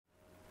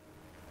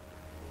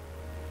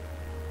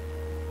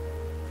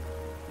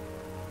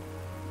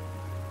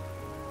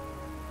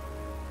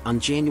On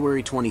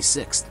January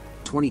 26,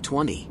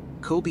 2020,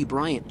 Kobe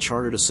Bryant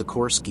chartered a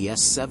Sikorsky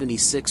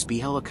S-76B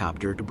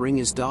helicopter to bring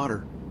his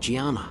daughter,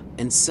 Gianna,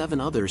 and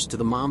 7 others to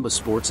the Mamba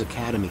Sports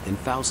Academy in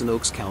Thousand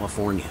Oaks,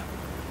 California.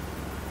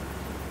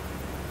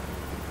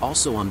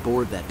 Also on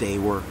board that day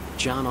were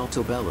John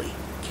Altobelli,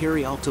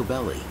 Carrie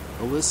Altobelli,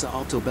 Alyssa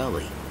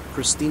Altobelli,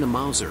 Christina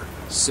Mauser,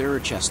 Sarah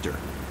Chester,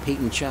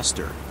 Peyton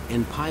Chester,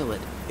 and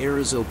pilot,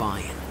 Era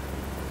Zobayan.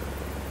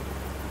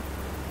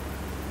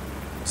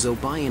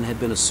 Zobayan had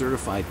been a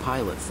certified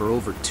pilot for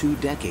over 2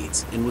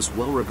 decades and was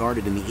well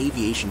regarded in the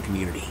aviation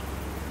community.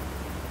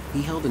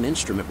 He held an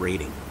instrument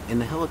rating, and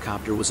the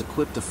helicopter was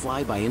equipped to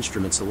fly by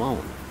instruments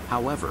alone.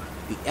 However,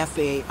 the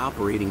FAA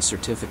operating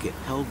certificate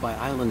held by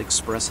Island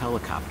Express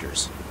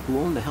Helicopters, who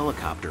owned the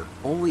helicopter,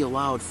 only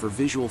allowed for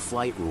visual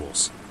flight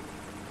rules.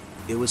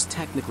 It was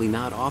technically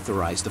not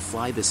authorized to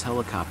fly this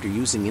helicopter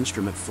using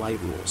instrument flight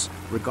rules,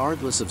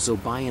 regardless of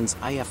Zobayan's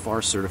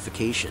IFR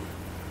certification.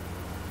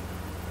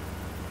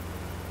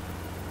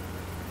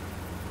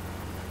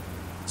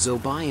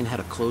 Zobayan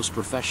had a close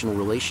professional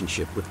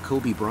relationship with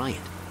Kobe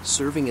Bryant,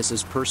 serving as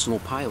his personal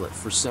pilot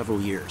for several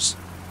years.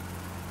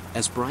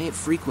 As Bryant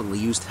frequently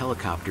used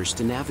helicopters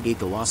to navigate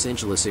the Los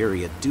Angeles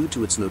area due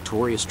to its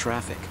notorious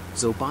traffic,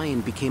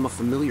 Zobayan became a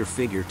familiar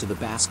figure to the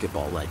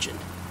basketball legend.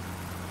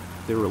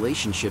 Their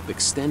relationship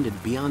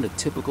extended beyond a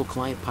typical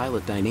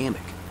client-pilot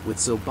dynamic, with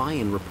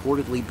Zobayan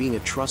reportedly being a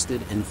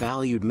trusted and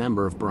valued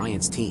member of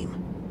Bryant's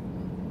team.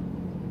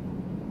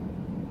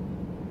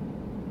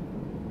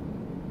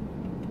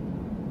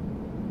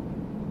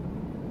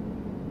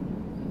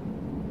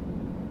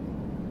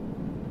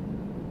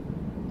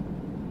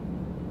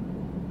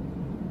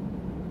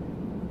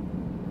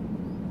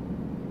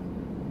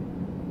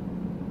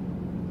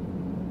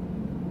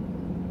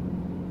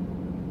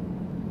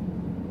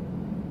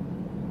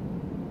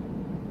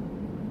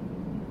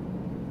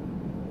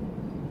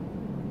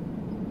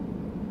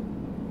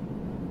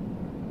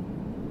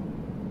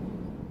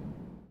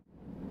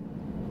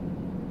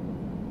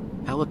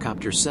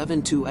 Helicopter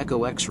 72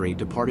 Echo X-ray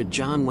departed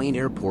John Wayne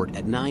Airport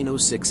at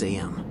 9:06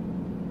 a.m.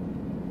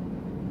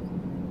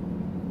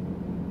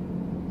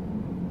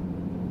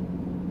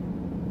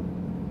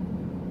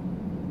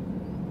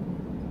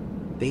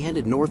 They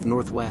headed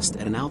north-northwest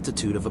at an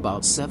altitude of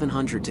about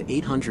 700 to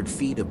 800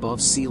 feet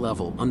above sea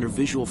level under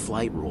visual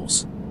flight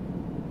rules.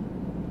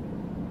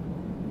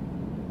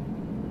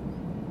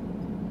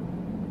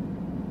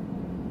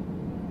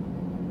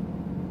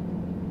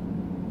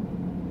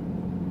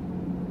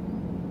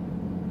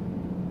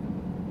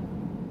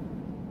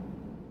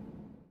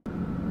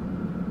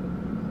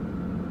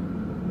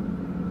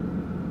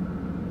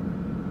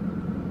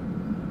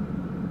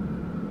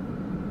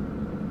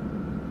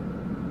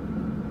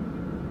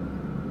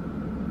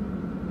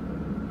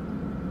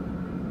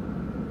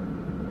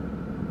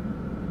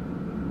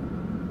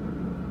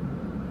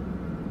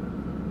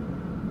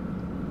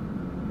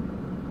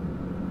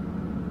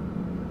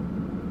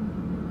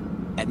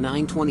 At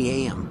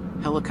 9:20 a.m.,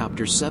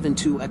 Helicopter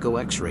 72 Echo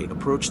X-ray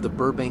approached the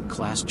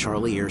Burbank-class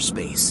Charlie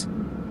airspace.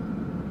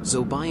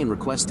 Zobayan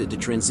requested to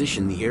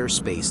transition the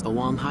airspace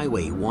along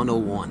Highway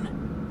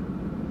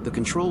 101. The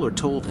controller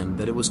told him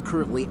that it was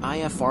currently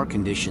IFR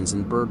conditions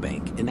in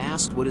Burbank and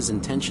asked what his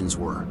intentions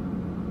were.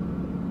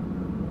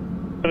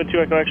 72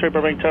 Echo X-ray,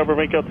 Burbank Tower,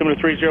 Burbank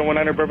altimeter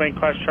 3019, Burbank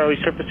class Charlie,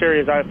 surface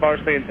area is IFR,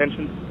 say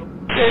intentions.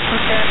 Yes, we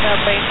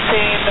can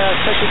maintain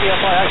special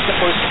VFR action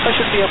for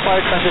special VFR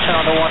transition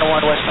on the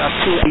 101 westbound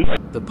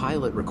 2. The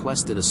pilot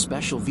requested a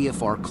special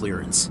VFR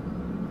clearance.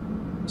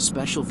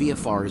 Special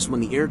VFR is when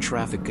the air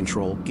traffic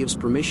control gives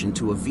permission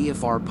to a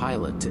VFR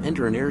pilot to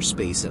enter an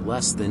airspace at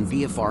less than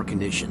VFR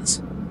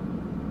conditions.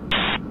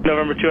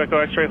 November 2 Echo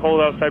X-ray, hold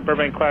outside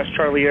Burbank class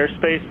Charlie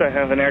airspace. I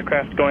have an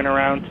aircraft going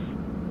around.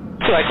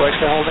 2 Echo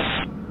X-ray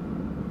holding.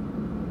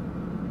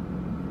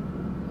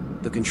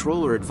 The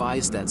controller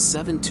advised that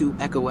 72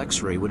 Echo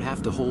X-ray would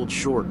have to hold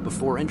short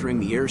before entering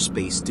the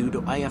airspace due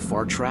to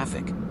IFR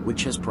traffic,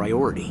 which has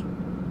priority.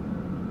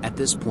 At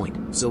this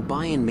point,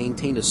 Zobayan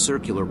maintained a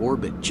circular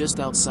orbit just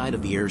outside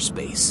of the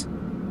airspace.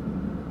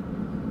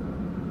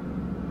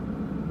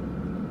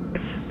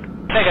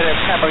 Negative,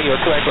 hammer you,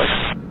 2 Echo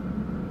X-ray.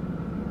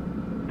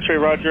 X-ray,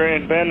 roger,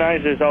 and Van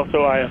Nuys is also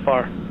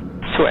IFR.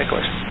 2 Echo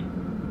X-ray.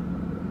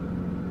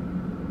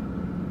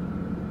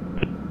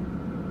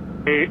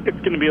 It's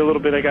going to be a little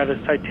bit. I got a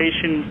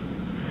citation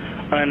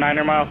on a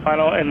 9-mile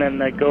final, and then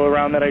that go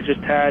around that I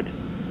just had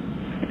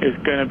is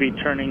going to be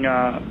turning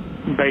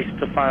base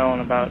to final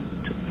in about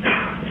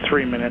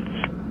 3 minutes.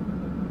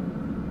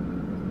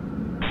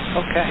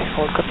 Okay,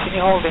 we'll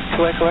continue holding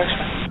 2 Echo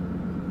X-ray.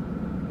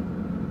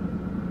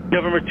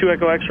 November 2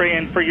 Echo X-ray,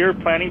 and for your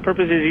planning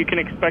purposes, you can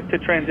expect to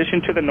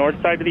transition to the north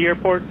side of the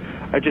airport.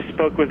 I just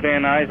spoke with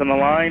Van Nuys on the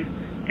line,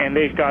 and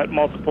they've got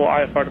multiple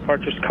IFR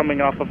departures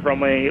coming off of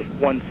runway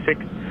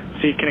 16.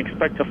 So you can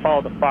expect to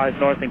follow the 5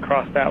 north and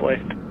cross that way.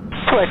 2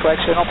 Echo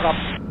X-ray, no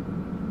problem.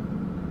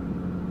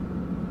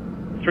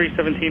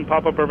 317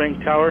 pop-up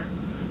Burbank Tower.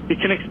 You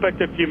can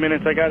expect a few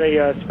minutes. I got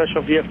a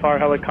special VFR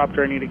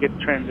helicopter I need to get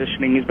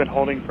transitioning. He's been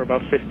holding for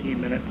about 15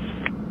 minutes.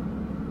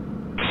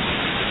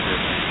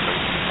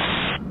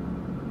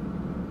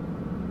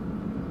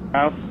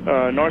 South,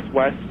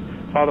 northwest,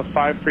 follow the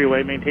 5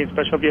 freeway, maintain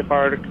special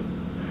VFR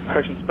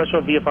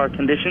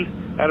conditions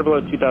at or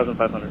below 2,500.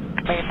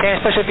 Maintain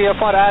special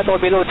VFR at or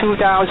below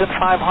 2,500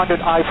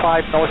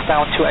 I-5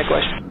 northbound to Echo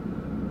X-ray.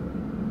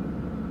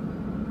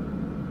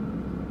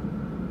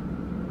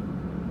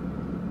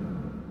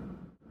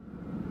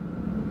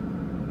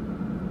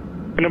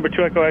 Number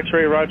 2 Echo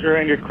X-ray, roger,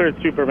 and you're cleared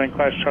Superman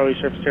Class Charlie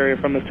surface area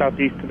from the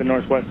southeast to the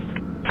northwest.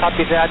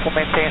 Copy that, we'll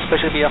maintain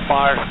special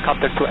VFR,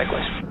 copter 2 Echo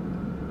X-ray.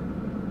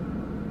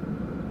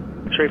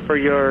 X-ray, for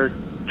your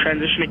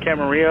transition to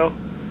Camarillo,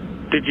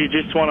 did you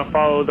just want to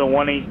follow the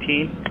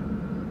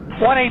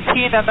 118?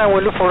 118, and then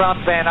we'll look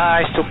around Van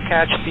Nuys to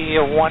catch the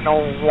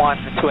 101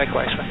 to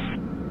Echo X-ray.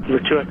 Number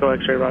 2 Echo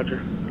X-ray,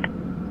 roger.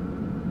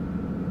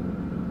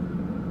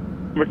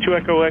 Number 2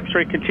 Echo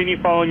X-ray, continue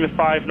following the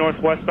 5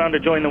 northwestbound to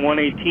join the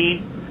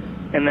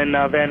 118, and then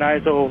Van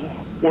Nuys will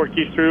work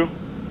you through.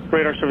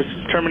 Radar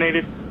services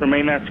terminated.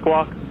 Remain that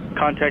squawk.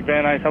 Contact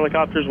Van Nuys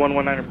helicopters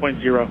 119.0.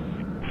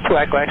 2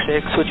 Echo X-ray,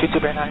 switch you to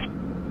Van Nuys.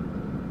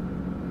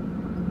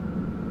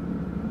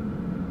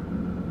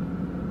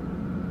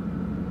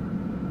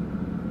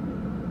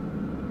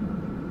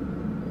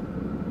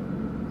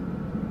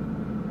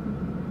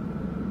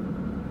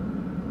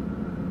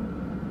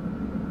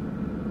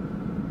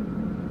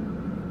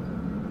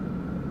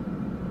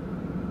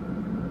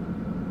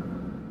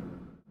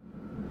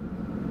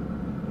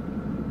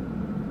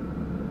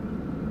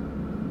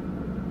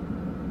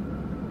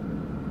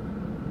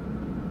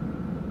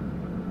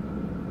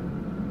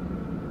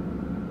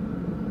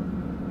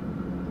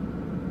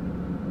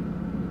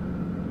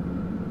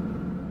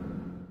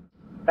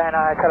 Van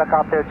Nuys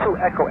helicopter 2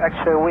 Echo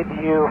X-ray with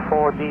you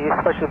for the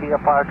special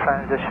VFR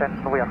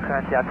transition. We are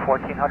currently at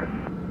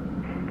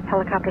 1400.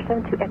 Helicopter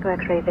 72 Echo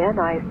X-ray, Van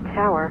Nuys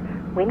Tower,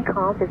 wind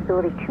calm,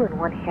 visibility 2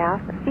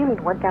 1/2, ceiling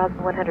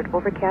 1,100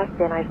 overcast,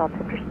 Van Nuys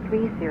altimeter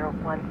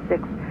 3016.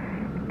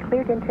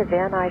 Cleared into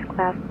Van Nuys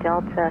Class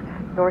Delta,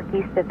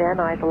 northeast of Van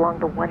Nuys along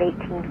the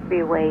 118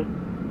 freeway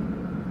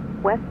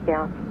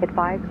westbound.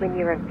 Advise when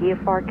you're in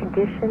VFR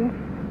conditions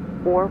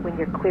or when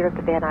you're clear of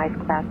the Van Nuys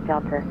Class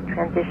Delta.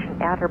 Transition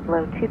at or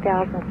below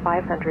 2,500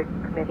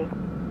 permitting.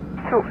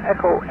 2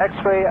 Echo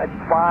X-ray,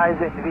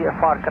 advise in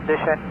VFR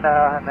condition,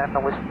 and then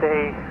we'll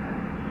stay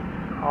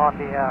on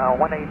the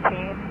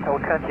 118,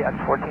 we're currently at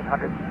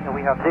 1400, and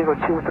we have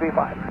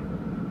 0235.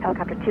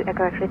 Helicopter 2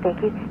 Echo X-ray,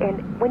 thank you. And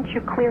once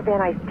you're clear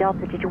Van Nuys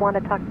Delta, did you want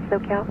to talk to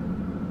SoCal?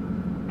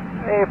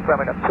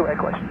 Affirmative, 2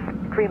 Echo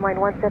X-ray. Dreamline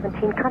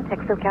 117,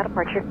 contact SoCal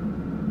departure.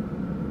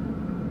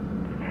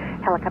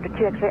 Helicopter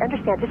 2 X-ray,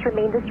 understand, just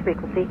remain this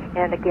frequency,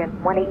 and again,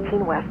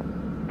 118 west.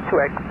 2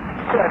 Echo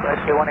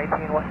X-ray,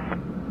 118 west.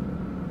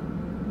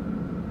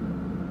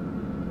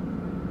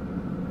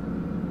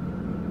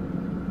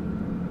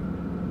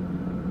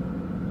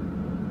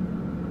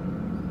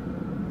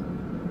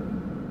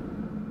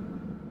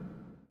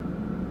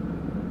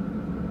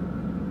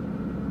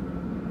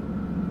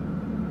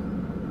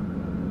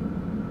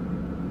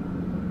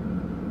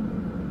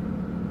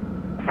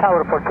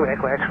 Tower for 2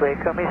 Echo X-ray,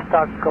 can we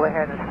go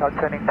ahead and start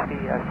turning to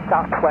the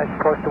southwest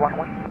course to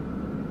 11?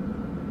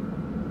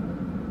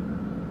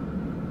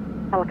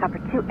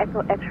 Helicopter 2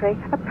 Echo X-ray,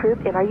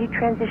 approved, and are you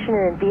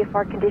transitioning in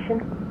VFR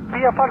conditions?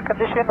 VFR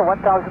condition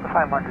 1,500,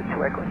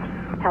 2 Echo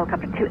X-ray.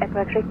 Helicopter 2 Echo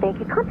X-ray, thank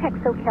you.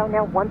 Contact SoCal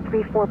now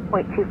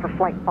 134.2 for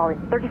flight following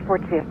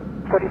 34-2.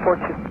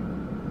 34-2.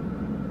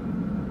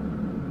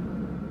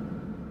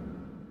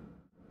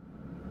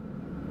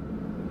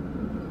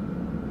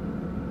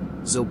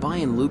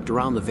 Zobayan looped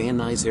around the Van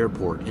Nuys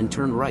Airport and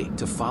turned right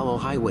to follow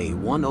Highway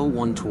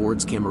 101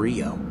 towards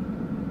Camarillo.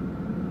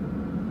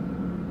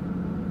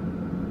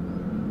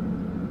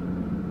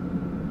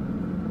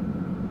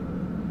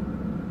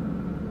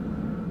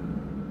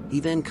 He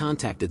then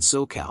contacted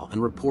SoCal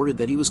and reported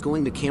that he was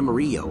going to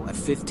Camarillo at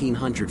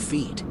 1,500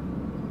 feet.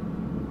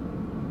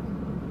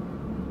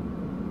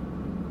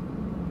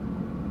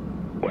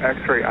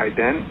 X-ray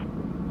ident.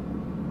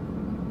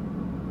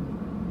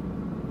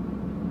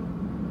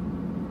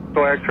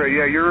 So X-ray,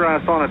 yeah, you're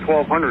still on a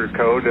 1200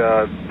 code.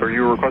 Are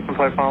you requesting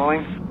flight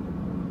following?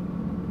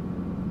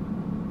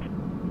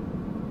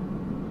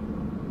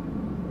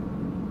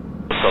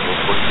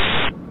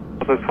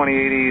 So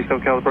 2080,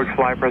 SoCal approach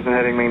fly, present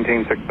heading,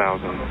 maintain 6,000.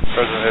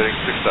 Present heading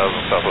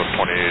 6,000, Southwest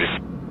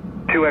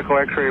 2080. 2 Echo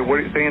X-ray, what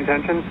do you say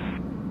intentions?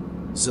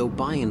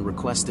 Zobayan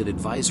requested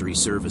advisory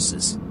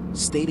services,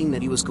 stating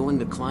that he was going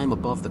to climb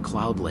above the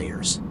cloud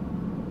layers.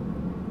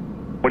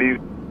 What do you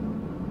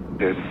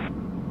do?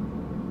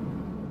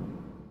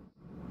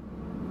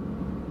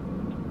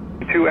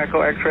 2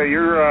 Echo X-ray,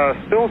 you're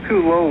still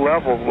too low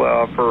level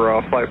for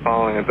flight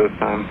following at this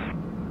time.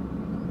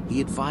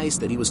 He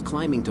advised that he was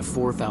climbing to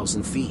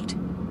 4,000 feet.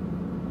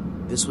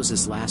 This was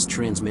his last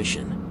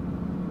transmission.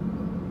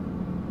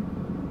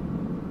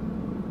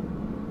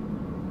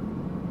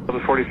 So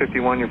the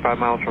 4051, you're 5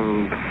 miles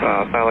from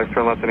Silex,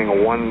 turn left heading a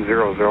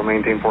 100,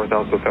 maintain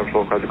 4,000 to establish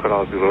local code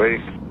out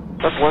 08.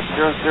 That's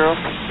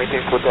 100,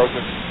 maintain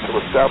 4,000 to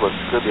establish,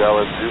 could be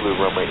LS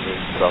Zulu runway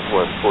 8,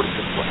 Southwest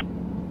 46 west.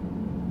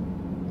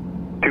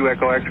 2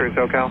 Echo X-ray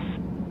SoCal.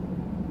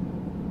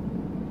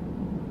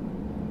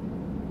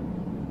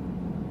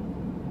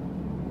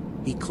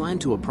 He climbed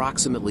to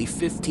approximately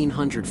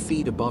 1,500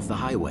 feet above the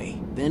highway,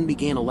 then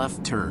began a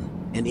left turn,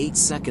 and 8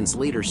 seconds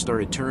later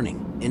started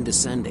turning and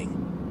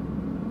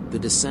descending. The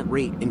descent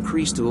rate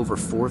increased to over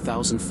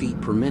 4,000 feet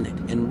per minute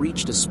and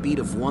reached a speed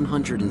of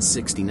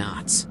 160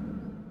 knots.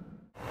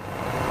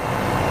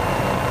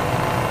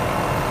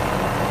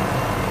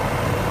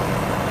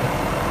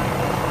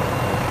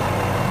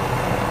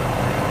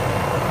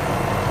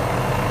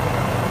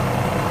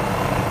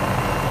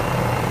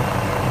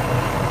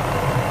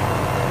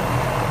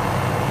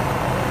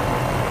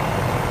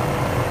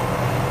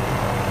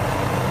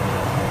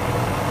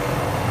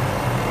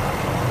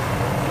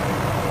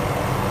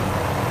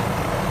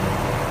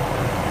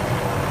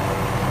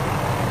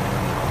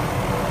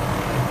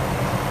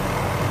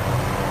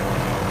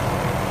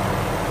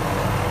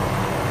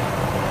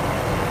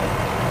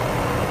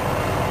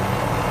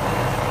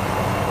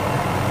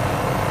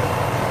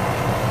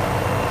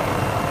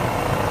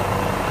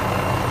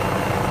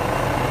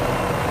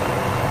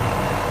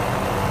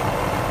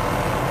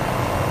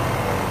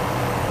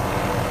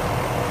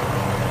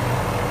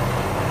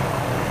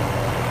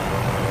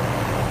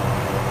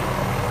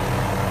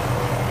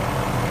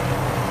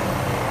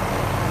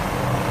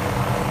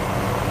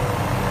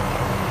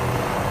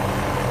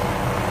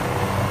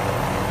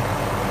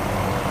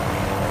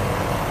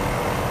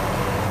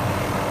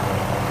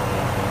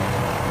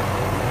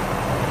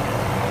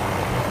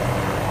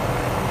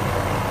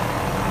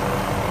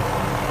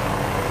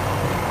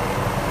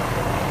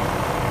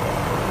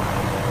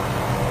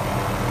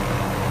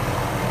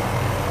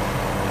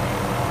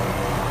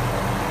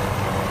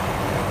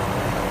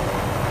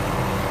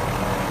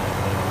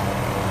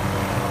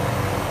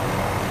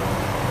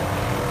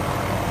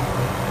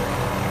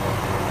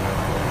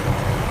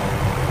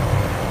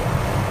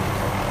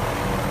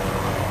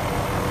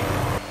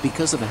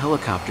 Because of a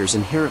helicopter's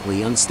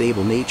inherently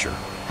unstable nature,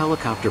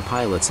 helicopter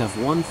pilots have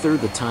 1/3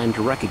 the time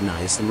to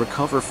recognize and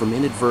recover from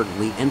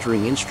inadvertently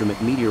entering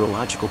instrument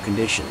meteorological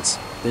conditions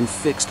than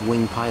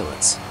fixed-wing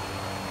pilots.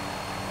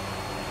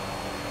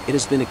 It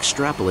has been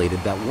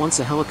extrapolated that once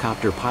a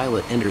helicopter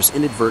pilot enters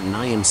inadvertent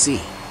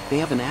IMC, they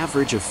have an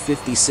average of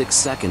 56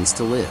 seconds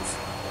to live.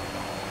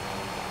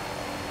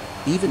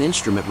 Even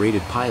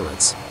instrument-rated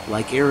pilots,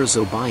 like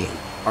O'Brien,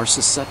 are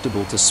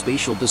susceptible to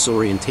spatial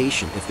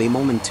disorientation if they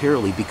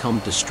momentarily become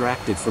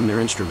distracted from their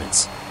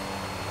instruments.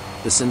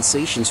 The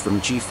sensations from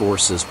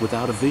G-forces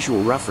without a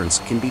visual reference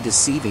can be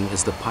deceiving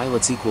as the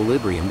pilot's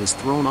equilibrium is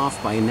thrown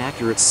off by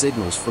inaccurate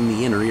signals from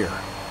the inner ear.